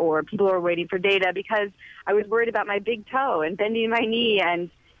paper or people were waiting for data because I was worried about my big toe and bending my knee and,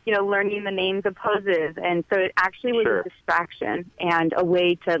 learning the names of poses. And so it actually was a distraction and a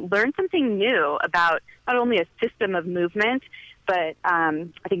way to learn something new about not only a system of movement, but I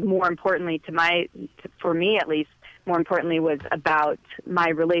think more importantly for me at least, more importantly was about my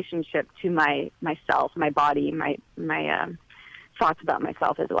relationship to myself, my body, my thoughts about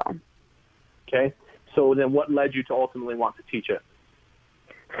myself as well. Okay. So then what led you to ultimately want to teach it?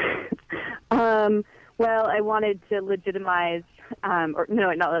 Well, I wanted to legitimize, not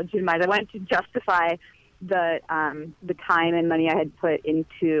legitimize, I wanted to justify the time and money I had put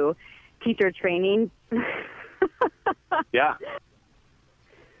into teacher training. Yeah.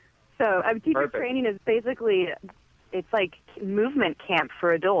 So teacher training is basically, it's like movement camp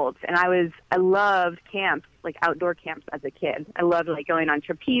for adults. And I loved camps, like outdoor camps as a kid. I loved like going on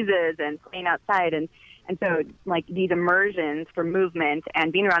trapezes and playing outside. And so like these immersions for movement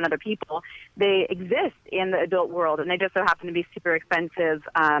and being around other people, they exist in the adult world. And they just so happen to be super expensive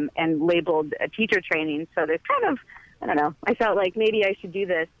and labeled teacher training. So there's kind of, I don't know, I felt like maybe I should do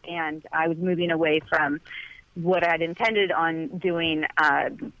this. And I was moving away from what I'd intended on doing,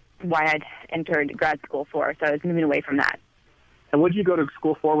 why I'd entered grad school for. So I was moving away from that. And what did you go to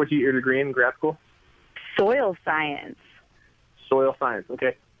school for? What did you get your degree in grad school? Soil science. Soil science,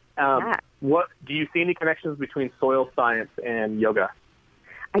 okay. Yeah. What do you see any connections between soil science and yoga?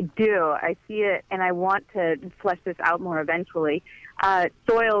 I do. I see it, and I want to flesh this out more eventually.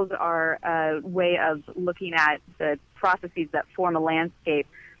 Soils are a way of looking at the processes that form a landscape,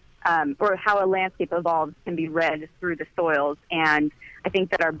 or how a landscape evolves can be read through the soils. And I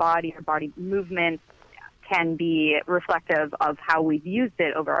think that our body movement can be reflective of how we've used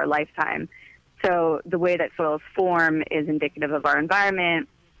it over our lifetime. So the way that soils form is indicative of our environment,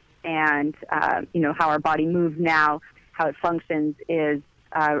 and how our body moves now, how it functions is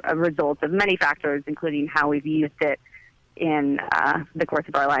a result of many factors, including how we've used it in the course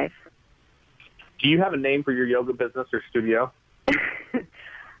of our life. Do you have a name for your yoga business or studio?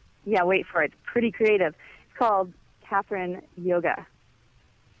 Yeah, wait for it. It's pretty creative. It's called Catherine Yoga.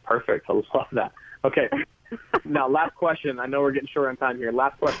 Perfect. I love that. Okay. Now, last question. I know we're getting short on time here.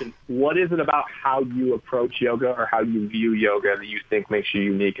 Last question. What is it about how you approach yoga or how you view yoga that you think makes you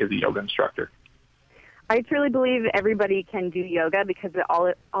unique as a yoga instructor? I truly believe everybody can do yoga because all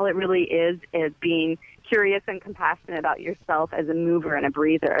it really is being curious and compassionate about yourself as a mover and a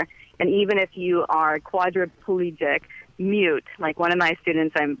breather. And even if you are quadriplegic, mute, like one of my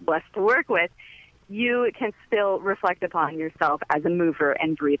students I'm blessed to work with, you can still reflect upon yourself as a mover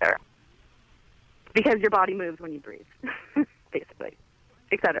and breather. Because your body moves when you breathe, basically,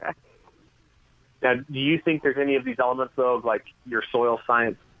 etc. Now, do you think there's any of these elements, though, of like your soil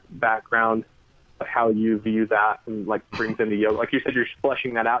science background, how you view that and like brings into yoga? Like you said, you're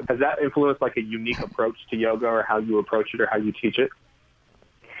fleshing that out. Has that influenced like a unique approach to yoga or how you approach it or how you teach it?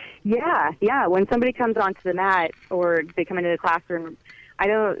 Yeah. When somebody comes onto the mat or they come into the classroom, I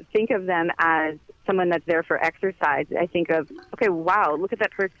don't think of them as someone that's there for exercise. I think of, okay, wow, look at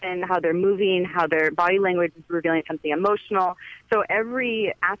that person, how they're moving, how their body language is revealing something emotional. So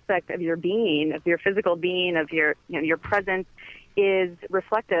every aspect of your being, of your physical being, of your presence is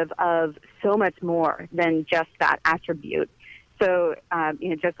reflective of so much more than just that attribute. So,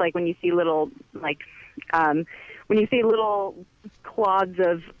 just like when you see little, clods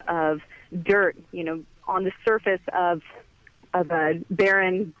of dirt, on the surface of a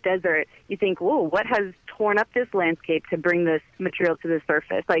barren desert, you think, whoa, what has torn up this landscape to bring this material to the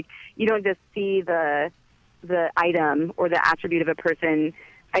surface? Like, you don't just see the item or the attribute of a person,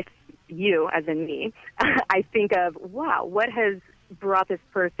 you, as in me. I think of, wow, what has brought this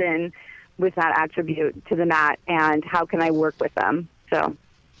person with that attribute to the mat, and how can I work with them? So,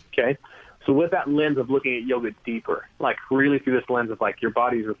 okay. So with that lens of looking at yoga deeper, like really through this lens of like your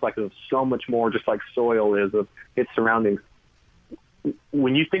body is reflective of so much more, just like soil is of its surroundings.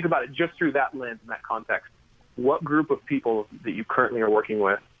 When you think about it just through that lens and that context, what group of people that you currently are working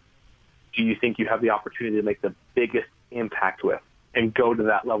with do you think you have the opportunity to make the biggest impact with and go to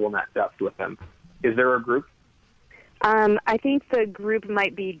that level and that depth with them? Is there a group? I think the group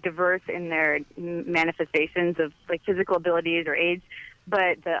might be diverse in their manifestations of like physical abilities or age,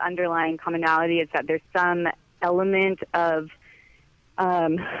 but the underlying commonality is that there's some element of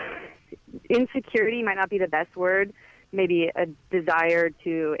insecurity, might not be the best word, maybe a desire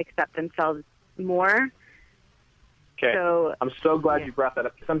to accept themselves more. Okay. So, I'm so glad you brought that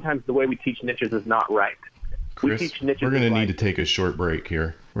up. Sometimes the way we teach niches is not right. Chris, we're going to need to take a short break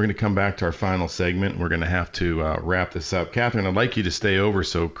here. We're going to come back to our final segment. We're going to have to wrap this up. Catherine, I'd like you to stay over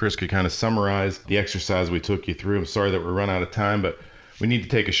so Chris could kind of summarize the exercise we took you through. I'm sorry that we're running out of time, but we need to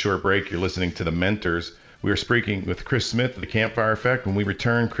take a short break. You're listening to The Mentors. We are speaking with Chris Smith of the Campfire Effect. When we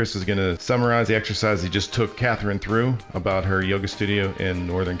return, Chris is going to summarize the exercise he just took Catherine through about her yoga studio in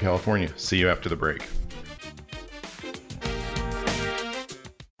Northern California. See you after the break.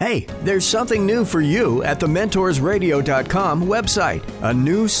 Hey, there's something new for you at the mentorsradio.com website, a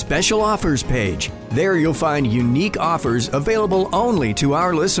new special offers page. There you'll find unique offers available only to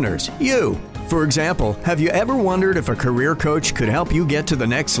our listeners, you. For example, have you ever wondered if a career coach could help you get to the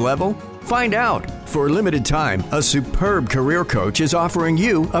next level? Find out. For a limited time, a superb career coach is offering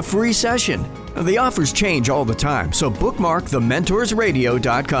you a free session. The offers change all the time, so bookmark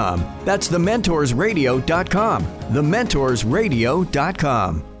thementorsradio.com. That's thementorsradio.com.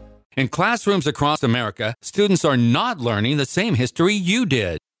 thementorsradio.com. In classrooms across America, students are not learning the same history you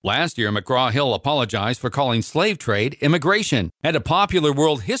did. Last year, McGraw-Hill apologized for calling slave trade immigration, and a popular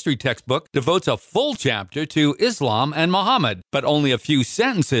world history textbook devotes a full chapter to Islam and Muhammad, but only a few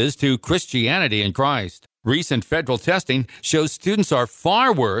sentences to Christianity and Christ. Recent federal testing shows students are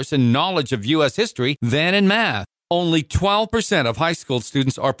far worse in knowledge of U.S. history than in math. Only 12% of high school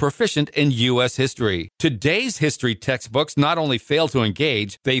students are proficient in U.S. history. Today's history textbooks not only fail to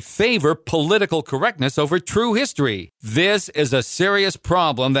engage, they favor political correctness over true history. This is a serious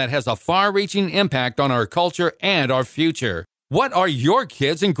problem that has a far-reaching impact on our culture and our future. What are your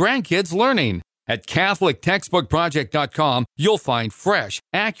kids and grandkids learning? At CatholicTextbookProject.com, you'll find fresh,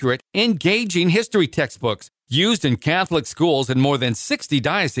 accurate, engaging history textbooks. Used in Catholic schools in more than 60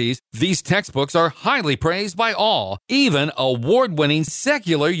 dioceses, these textbooks are highly praised by all, even award-winning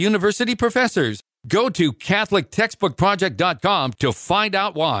secular university professors. Go to CatholicTextbookProject.com to find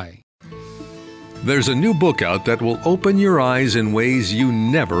out why. There's a new book out that will open your eyes in ways you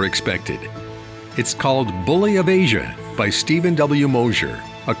never expected. It's called Bully of Asia by Stephen W. Mosier,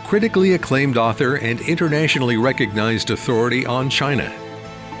 a critically acclaimed author and internationally recognized authority on China.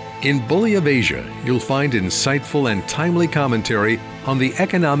 In Bully of Asia, you'll find insightful and timely commentary on the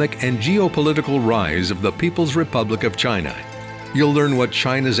economic and geopolitical rise of the People's Republic of China. You'll learn what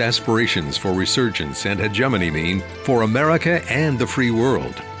China's aspirations for resurgence and hegemony mean for America and the free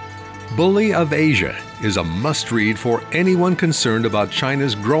world. Bully of Asia is a must-read for anyone concerned about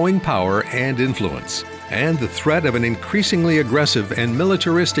China's growing power and influence, and the threat of an increasingly aggressive and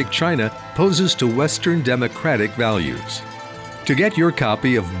militaristic China poses to Western democratic values. To get your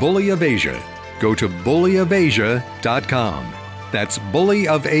copy of Bully of Asia, go to bullyofasia.com. That's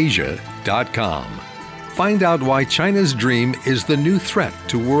bullyofasia.com. Find out why China's dream is the new threat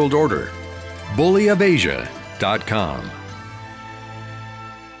to world order. bullyofasia.com.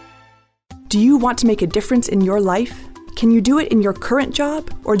 Do you want to make a difference in your life? Can you do it in your current job,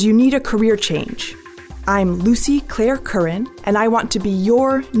 or do you need a career change? I'm Lucy Claire Curran, and I want to be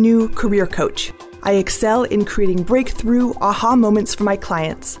your new career coach. I excel in creating breakthrough aha moments for my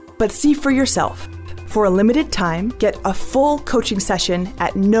clients. But see for yourself. For a limited time, get a full coaching session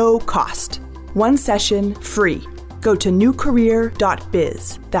at no cost. One session free. Go to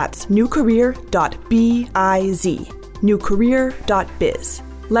newcareer.biz. That's newcareer.biz. newcareer.biz.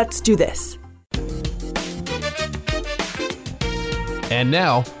 Let's do this. And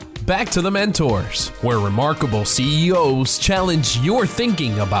now, back to The Mentors, where remarkable CEOs challenge your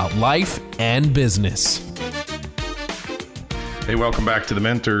thinking about life and business. Hey, welcome back to The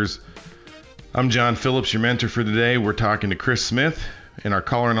Mentors. I'm John Phillips, your mentor for today. We're talking to Chris Smith, and our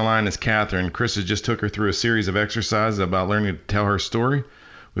caller on the line is Catherine. Chris has just took her through a series of exercises about learning to tell her story.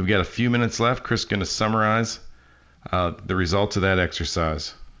 We've got a few minutes left. Chris is going to summarize the results of that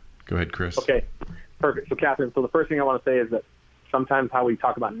exercise. Go ahead, Chris. Okay, perfect. So, Catherine, so the first thing I want to say is that sometimes how we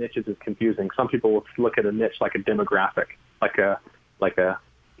talk about niches is confusing. Some people will look at a niche like a demographic, like a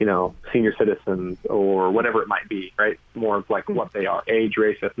senior citizens or whatever it might be, right? More of like what they are, age,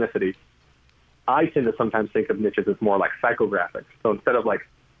 race, ethnicity. I tend to sometimes think of niches as more like psychographics. So instead of like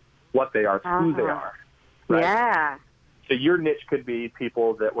what they are, it's who they are, right? Yeah. So your niche could be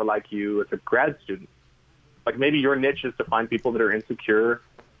people that were like you as a grad student. Like maybe your niche is to find people that are insecure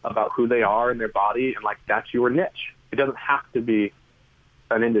about who they are and their body, and like that's your niche. It doesn't have to be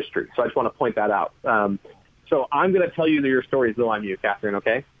an industry. So I just want to point that out. So I'm going to tell you your story as though I'm you, Catherine,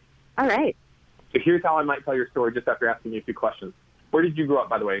 okay? All right. So here's how I might tell your story just after asking you a few questions. Where did you grow up,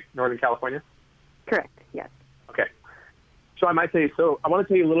 by the way? Northern California? Correct, yes. Okay. So I might say, so I want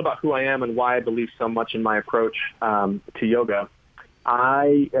to tell you a little about who I am and why I believe so much in my approach to yoga.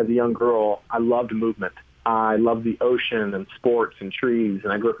 As a young girl, I loved movement. I loved the ocean and sports and trees,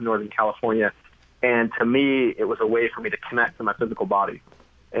 and I grew up in Northern California. And to me, it was a way for me to connect to my physical body.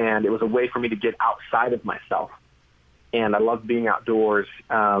 And it was a way for me to get outside of myself. And I loved being outdoors.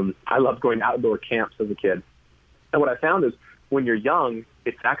 I loved going to outdoor camps as a kid. And what I found is when you're young,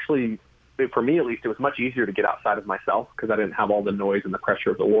 it's actually, for me at least, it was much easier to get outside of myself because I didn't have all the noise and the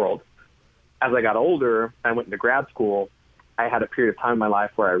pressure of the world. As I got older, I went into grad school. I had a period of time in my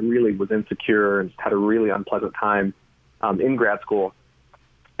life where I really was insecure and had a really unpleasant time in grad school.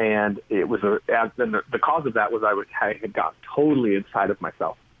 And it was the cause of that was I had gotten totally inside of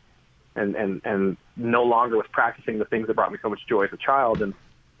myself. and no longer was practicing the things that brought me so much joy as a child. And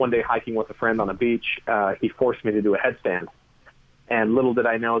one day hiking with a friend on a beach, he forced me to do a headstand. And little did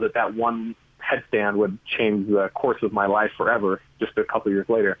I know that one headstand would change the course of my life forever, just a couple years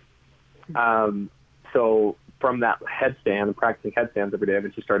later. So from that headstand, practicing headstands every day, I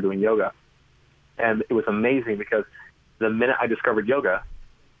eventually started doing yoga. And it was amazing because the minute I discovered yoga,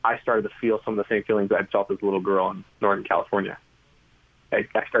 I started to feel some of the same feelings that I'd felt as a little girl in Northern California. I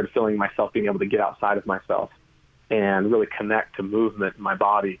started feeling myself being able to get outside of myself and really connect to movement in my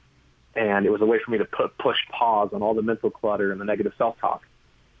body. And it was a way for me to push pause on all the mental clutter and the negative self-talk.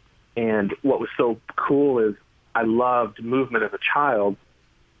 And what was so cool is I loved movement as a child.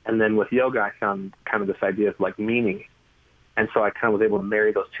 And then with yoga, I found kind of this idea of like meaning. And so I kind of was able to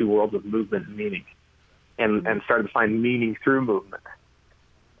marry those two worlds of movement and meaning and started to find meaning through movement.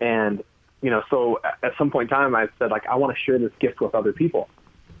 And, so at some point in time, I said, like, I want to share this gift with other people.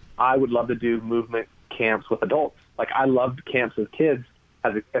 I would love to do movement camps with adults. Like, I loved camps as kids,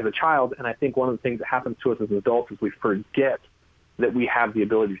 as a child, and I think one of the things that happens to us as adults is we forget that we have the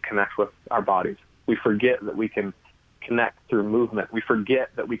ability to connect with our bodies. We forget that we can connect through movement. We forget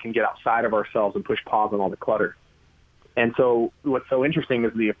that we can get outside of ourselves and push pause on all the clutter. And so what's so interesting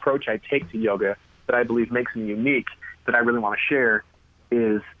is the approach I take to yoga that I believe makes me unique, that I really want to share,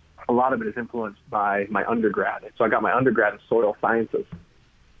 is a lot of it is influenced by my undergrad. So I got my undergrad in soil sciences.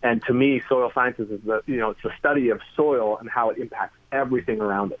 And to me, soil sciences is it's the study of soil and how it impacts everything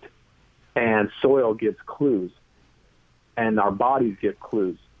around it. And soil gives clues, and our bodies give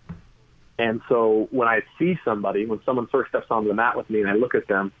clues. And so when I see somebody, when someone first steps onto the mat with me and I look at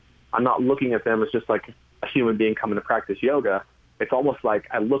them, I'm not looking at them as just like a human being coming to practice yoga. It's almost like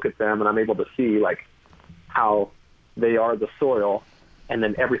I look at them and I'm able to see like how they are the soil, and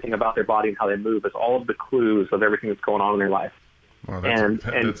then everything about their body and how they move is all of the clues of everything that's going on in their life. Well,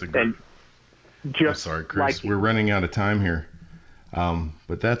 that's a great. I'm sorry, Chris. We're running out of time here,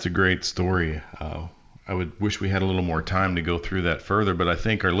 but that's a great story. I would wish we had a little more time to go through that further, but I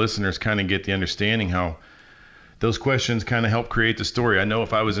think our listeners kind of get the understanding how those questions kind of help create the story. I know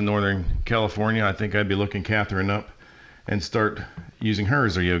if I was in Northern California, I think I'd be looking Catherine up and start using her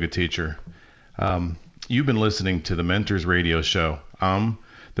as a yoga teacher. You've been listening to the Mentors Radio Show. I'm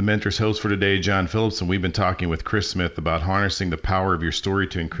the Mentors host for today, John Phillips, and we've been talking with Chris Smith about harnessing the power of your story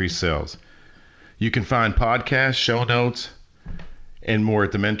to increase sales. You can find podcasts, show notes, and more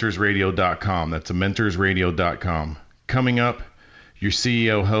at thementorsradio.com. That's thementorsradio.com. Coming up, your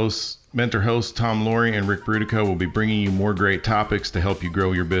CEO hosts, mentor hosts Tom Laurie and Rick Brudico will be bringing you more great topics to help you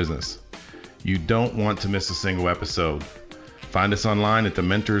grow your business. You don't want to miss a single episode. Find us online at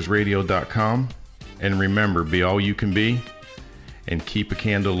thementorsradio.com. And remember, be all you can be, and keep a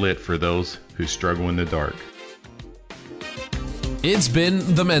candle lit for those who struggle in the dark. It's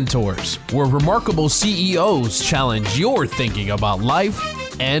been The Mentors, where remarkable CEOs challenge your thinking about life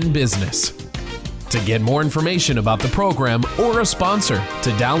and business. To get more information about the program or a sponsor, to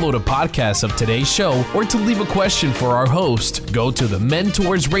download a podcast of today's show, or to leave a question for our host, go to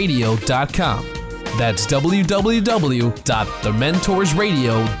thementorsradio.com. That's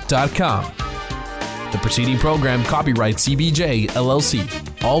www.thementorsradio.com. The preceding program copyright CBJ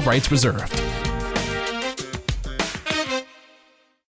LLC. All rights reserved.